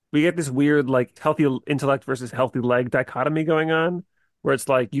 we get this weird like healthy intellect versus healthy leg dichotomy going on, where it's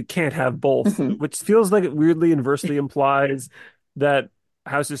like you can't have both, Hmm. which feels like it weirdly inversely implies that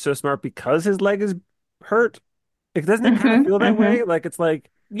House is so smart because his leg is hurt. Like, doesn't it kind of Hmm. feel that Hmm. way? Like it's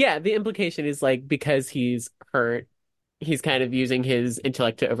like Yeah, the implication is like because he's hurt, he's kind of using his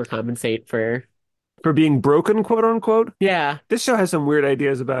intellect to overcompensate for. for being broken, quote unquote. Yeah, This show has some weird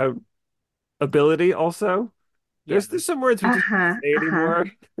ideas about ability also. yeah. There's some words we just can't Uh-huh. say Uh-huh. anymore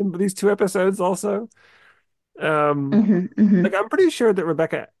in these two episodes also. Um, Hmm. Hmm. like I'm pretty sure that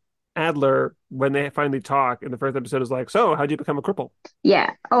Rebecca Adler, when they finally talk in the first episode, is like, "So, how'd you become a cripple?"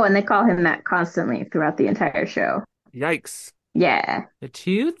 Yeah. Oh, and they call him that constantly throughout the entire show. Yikes. Yeah. The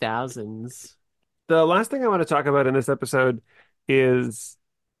 2000s. The last thing I want to talk about in this episode is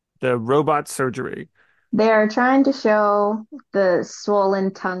the robot surgery. They are trying to show the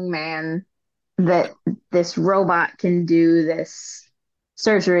swollen tongue man that this robot can do this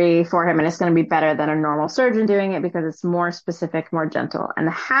surgery for him and it's going to be better than a normal surgeon doing it because it's more specific, more gentle. And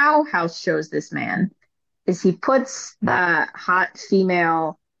how House shows this man is he puts the hot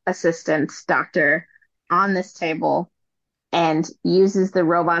female assistant doctor on this table and uses the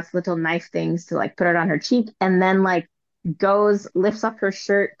robot's little knife things to like put it on her cheek and then like goes, lifts up her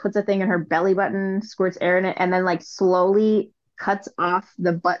shirt, puts a thing in her belly button, squirts air in it, and then like slowly cuts off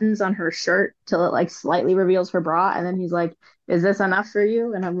the buttons on her shirt till it like slightly reveals her bra. And then he's like, "Is this enough for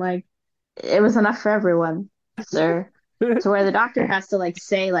you?" And I'm like, "It was enough for everyone, sir." So where the doctor has to like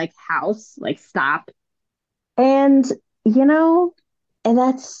say like house, like stop. And you know, and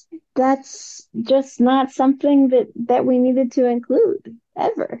that's just not something that we needed to include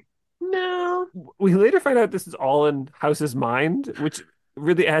ever. No. We later find out this is all in House's mind, which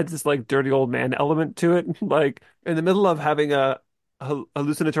really adds this like dirty old man element to it. Like in the middle of having a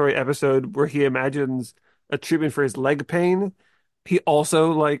hallucinatory episode where he imagines a treatment for his leg pain, he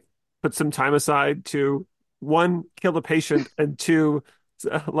also like puts some time aside to one, kill the patient, and two,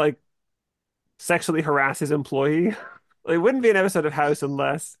 like sexually harass his employee. It wouldn't be an episode of House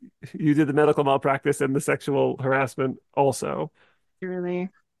unless you did the medical malpractice and the sexual harassment also. Really.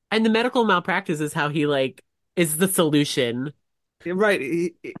 And the medical malpractice is how he like is the solution.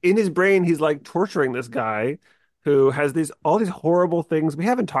 Right. In his brain, he's like torturing this guy who has these all these horrible things. We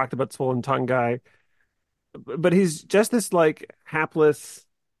haven't talked about Swollen Tongue guy, but he's just this like hapless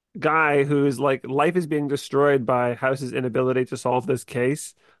guy whose like life is being destroyed by House's inability to solve this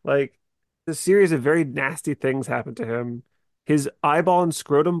case. Like a series of very nasty things happen to him. His eyeball and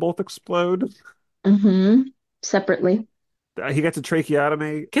scrotum both explode. Mm-hmm. Separately. He gets a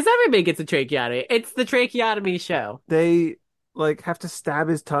tracheotomy. Because everybody gets a tracheotomy. It's the tracheotomy show. They like have to stab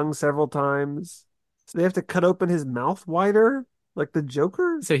his tongue several times. So they have to cut open his mouth wider, like the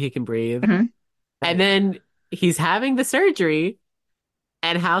Joker. So he can breathe. Hmm. And then he's having the surgery,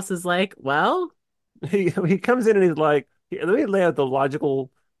 and House is like, well, He comes in and he's like, "Let me lay out the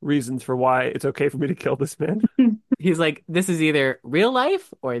logical reasons for why it's okay for me to kill this man." he's like, this is either real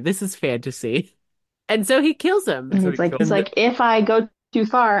life or this is fantasy. And so he kills him. And And so he he's like, kills. if I go too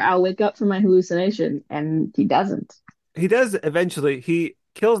far, I'll wake up from my hallucination. And he doesn't. He does eventually. He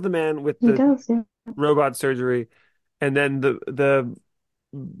kills the man with He the does, yeah. robot surgery, and then the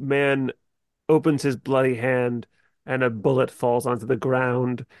man opens his bloody hand and a bullet falls onto the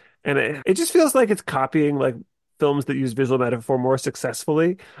ground. And it just feels like it's copying like films that use visual metaphor more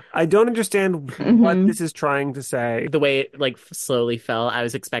successfully. I don't understand what Hmm. this is trying to say. The way it like slowly fell, I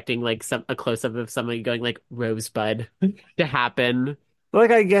was expecting like some a close up of somebody going like Rosebud to happen.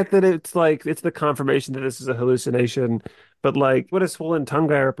 Like I get that it's like it's the confirmation that this is a hallucination, but like what does swollen tongue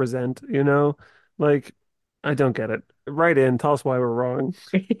guy represent, you know? Like I don't get it. Write in, tell us why we're wrong.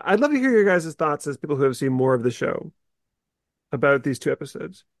 I'd love to hear your guys' thoughts as people who have seen more of the show about these two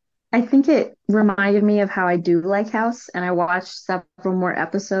episodes. I think it reminded me of how I do like House, and I watched several more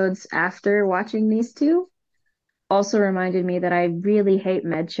episodes after watching these two. Also reminded me that I really hate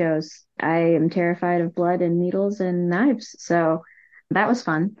med shows. I am terrified of blood and needles and knives. So that was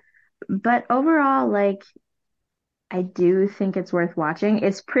fun. But overall, like, I do think it's worth watching.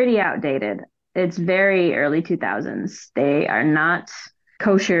 It's pretty outdated. It's very early 2000s. They are not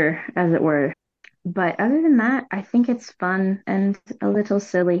kosher, as it were. But other than that, I think it's fun and a little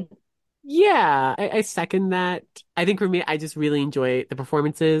silly. Yeah, I second that. I think for me, I just really enjoy the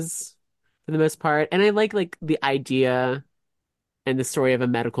performances for the most part. And I like the idea and the story of a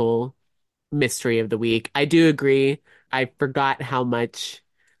medical mystery of the week. I do agree. I forgot how much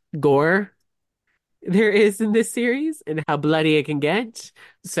gore there is in this series and how bloody it can get.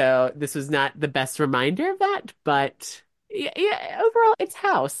 So this was not the best reminder of that, but yeah, overall it's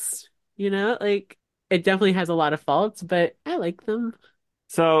House. Like it definitely has a lot of faults, but I like them.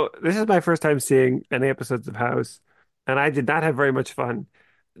 So this is my first time seeing any episodes of House, and I did not have very much fun.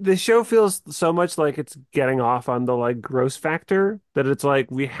 The show feels so much like it's getting off on the like gross factor that it's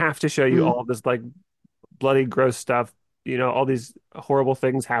like we have to show you Mm. all this like bloody gross stuff, all these horrible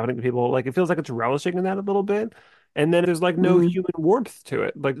things happening to people. Like it feels like it's relishing in that a little bit. And then there's like no Mm. human warmth to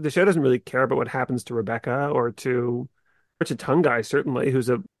it. Like the show doesn't really care about what happens to Rebecca or to Tongue Guy, certainly, who's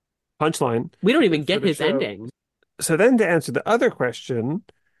a punchline We don't even for get the his show. ending. So then to answer the other question,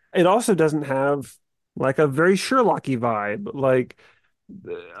 it also doesn't have like a very Sherlocky vibe. Like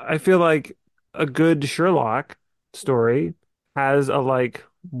I feel like a good Sherlock story has a like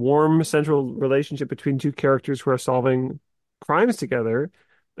warm central relationship between two characters who are solving crimes together.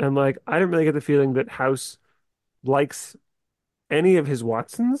 And like I didn't really get the feeling that House likes any of his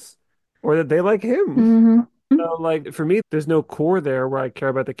Watsons or that they like him. Hmm. So like for me, there's no core there where I care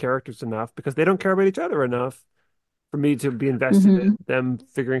about the characters enough because they don't care about each other enough for me to be invested in Hmm. them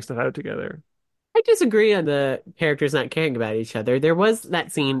figuring stuff out together. I disagree on the characters not caring about each other. There was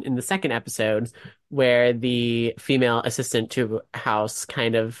that scene in the second episode where the female assistant to House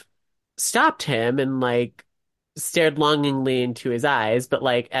kind of stopped him and like stared longingly into his eyes, but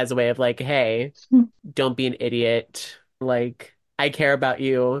like as a way of like, hey, don't be an idiot. Like, I care about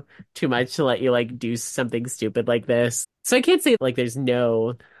you too much to let you like do something stupid like this. So I can't say like there's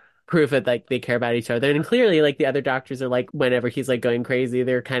no proof that like they care about each other. And clearly like the other doctors are like whenever he's like going crazy,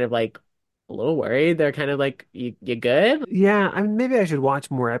 they're kind of like a little worried. They're kind of like, you good? Yeah, I mean, maybe I should watch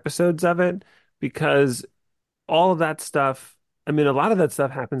more episodes of it because all of that stuff, I mean, a lot of that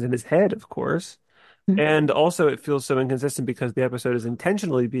stuff happens in his head, of course. And also, it feels so inconsistent because the episode is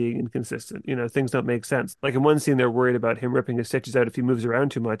intentionally being inconsistent. Things don't make sense. Like in one scene, they're worried about him ripping his stitches out if he moves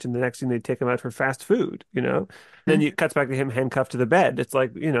around too much, and the next scene, they take him out for fast food. Then it cuts back to him handcuffed to the bed. It's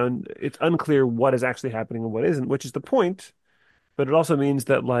like, it's unclear what is actually happening and what isn't, which is the point. But it also means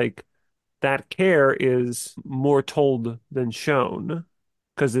that like that care is more told than shown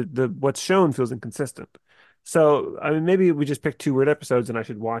because the what's shown feels inconsistent. So, I mean, maybe we just pick two weird episodes and I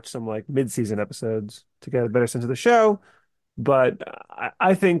should watch some like mid-season episodes to get a better sense of the show. But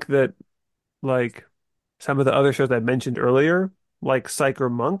I think that like some of the other shows I mentioned earlier, like Psych or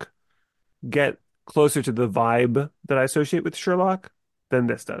Monk, get closer to the vibe that I associate with Sherlock than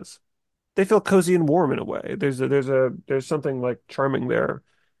this does. They feel cozy and warm in a way. There's something like charming there.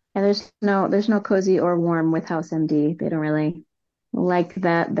 Yeah, there's no cozy or warm with House MD. They don't really like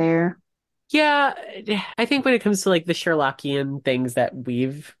that there. Yeah, I think when it comes to like the Sherlockian things that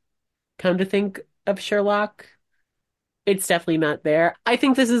we've come to think of Sherlock, it's definitely not there. I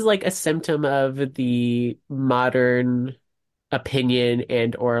think this is like a symptom of the modern opinion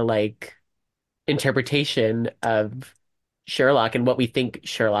and or like interpretation of Sherlock and what we think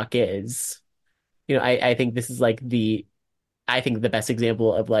Sherlock is. I think this is like I think the best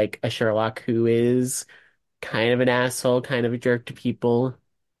example of like a Sherlock who is kind of an asshole, kind of a jerk to people,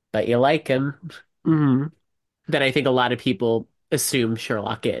 but you like him. Mhm. That I think a lot of people assume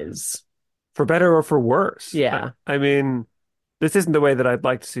Sherlock is. For better or for worse. I, Yeah. I mean, this isn't the way that I'd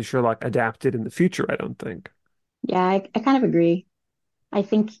like to see Sherlock adapted in the future, I don't think. Yeah, I kind of agree. I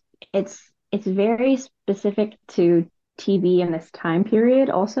think it's very specific to TV in this time period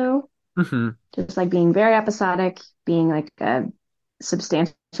also. Hmm. Just like being very episodic, being like a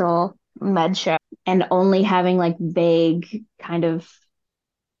substantial med show, and only having like vague kind of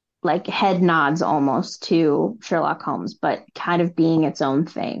like head nods almost to Sherlock Holmes, but kind of being its own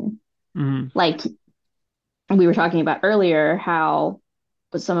thing. Mhm. Like we were talking about earlier, how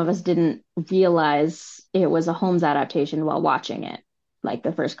some of us didn't realize it was a Holmes adaptation while watching it, like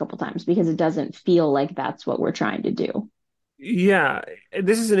the first couple times, because it doesn't feel like that's what we're trying to do. Yeah,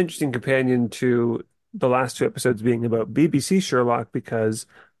 this is an interesting companion to the last two episodes being about BBC Sherlock because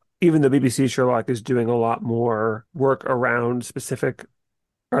even though BBC Sherlock is doing a lot more work around specific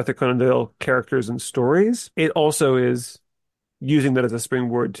Arthur Conan Doyle characters and stories, it also is using that as a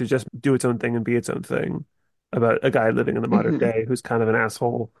springboard to just do its own thing and be its own thing about a guy living in the modern Hmm. day who's kind of an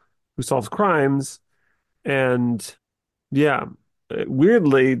asshole who solves crimes. And yeah,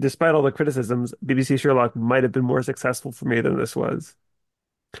 weirdly, despite all the criticisms, BBC Sherlock might have been more successful for me than this was.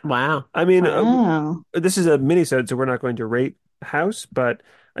 Wow. I mean, Wow. this is a mini-sode, so we're not going to rate House, but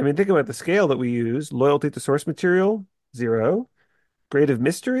I mean, think about the scale that we use. Loyalty to source material, 0. Grade of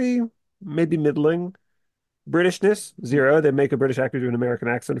mystery, maybe middling. Britishness, 0. They make a British actor do an American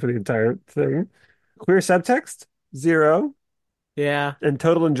accent for the entire thing. Queer subtext, 0. Yeah. And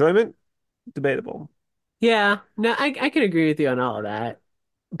total enjoyment, debatable. Yeah, no, I can agree with you on all of that.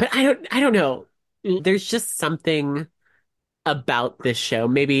 But I don't know. There's just something about this show.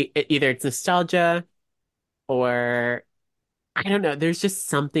 Maybe either it's nostalgia or I don't know. There's just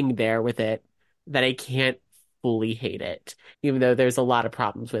something there with it that I can't fully hate it. Even though there's a lot of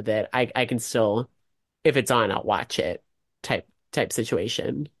problems with it, I can still, if it's on, I'll watch it type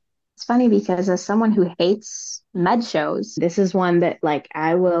situation. It's funny because as someone who hates med shows, this is one that like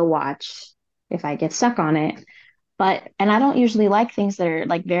I will watch if I get stuck on it. But and I don't usually like things that are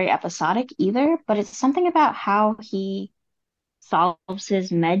like very episodic either, but it's something about how he solves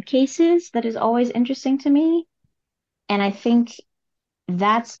his med cases that is always interesting to me. And I think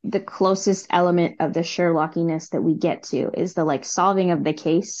that's the closest element of the Sherlockiness that we get to is the like solving of the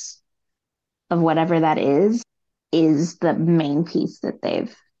case of whatever that is the main piece that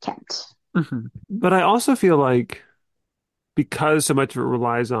they've kept. Mhm. But I also feel like because so much of it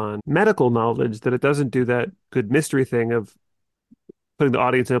relies on medical knowledge that it doesn't do that good mystery thing of putting the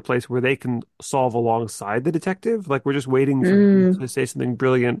audience in a place where they can solve alongside the detective. Like we're just waiting for him Mm, to say something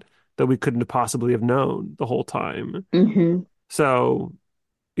brilliant that we couldn't have possibly have known the whole time. hmm So,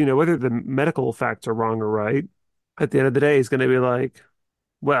 whether the medical facts are wrong or right, at the end of the day, he's going to be like,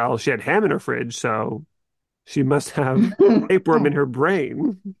 well, she had ham in her fridge, so she must have tapeworm in her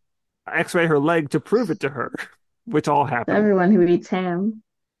brain. X-ray her leg to prove it to her, which all happened. Everyone who eats ham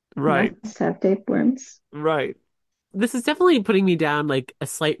Right, must have tapeworms. right. This is definitely putting me down like a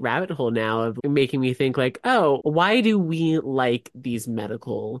slight rabbit hole now of making me think like, oh, why do we like these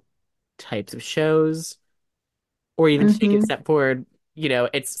medical types of shows? Or even to take it a Hmm step forward,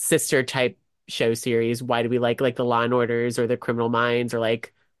 its sister type show series. Why do we like the Law and Orders or the Criminal Minds or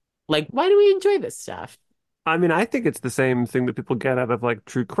like why do we enjoy this stuff? I mean, I think it's the same thing that people get out of like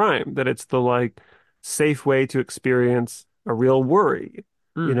true crime, that it's the like safe way to experience a real worry.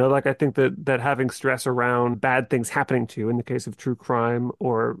 Mm, Like I think that having stress around bad things happening to you in the case of true crime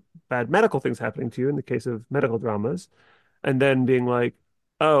or bad medical things happening to you in the case of medical dramas, and then being like,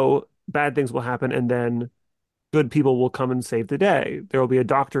 oh, bad things will happen, and then good people will come and save the day. There will be a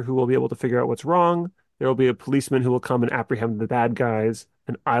doctor who will be able to figure out what's wrong. There will be a policeman who will come and apprehend the bad guys,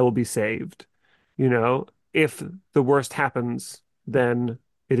 and I will be saved. If the worst happens, then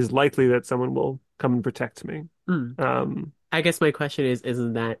it is likely that someone will come and protect me. mm. Um, I guess my question is,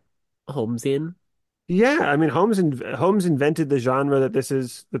 isn't that Holmesian? yeah, I mean, Holmes invented the genre that this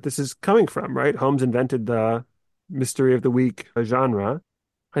is coming from, right? Holmes invented the mystery of the week genre.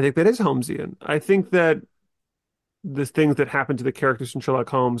 I think that is Holmesian. I think that the things that happen to the characters in Sherlock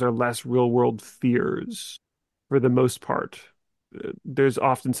Holmes are less real world fears for the most part. There's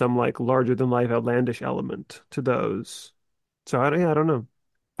often some like larger than life outlandish element to those. So I don't know.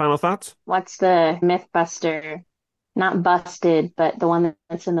 Final thoughts? What's the myth buster? Not busted, but the one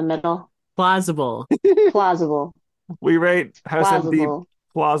that's in the middle. Plausible. Plausible. We rate House MD Plausible.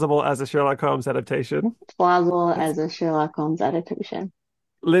 plausible as a Sherlock Holmes adaptation. Plausible as a Sherlock Holmes adaptation.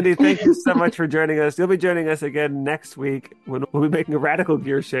 Lindy, thank you so much for joining us. You'll be joining us again next week when we'll be making a radical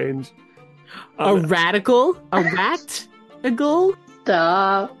gear change A on radical? A rat? A goal?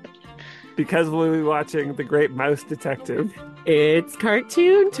 Stop. because we'll be watching The Great Mouse Detective. It's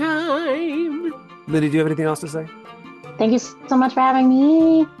cartoon time. Lindy, do you have anything else to say? Thank you so much for having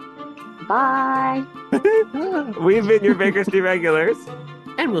me. Bye. We've been your Baker Street regulars.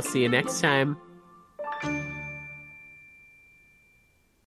 And we'll see you next time.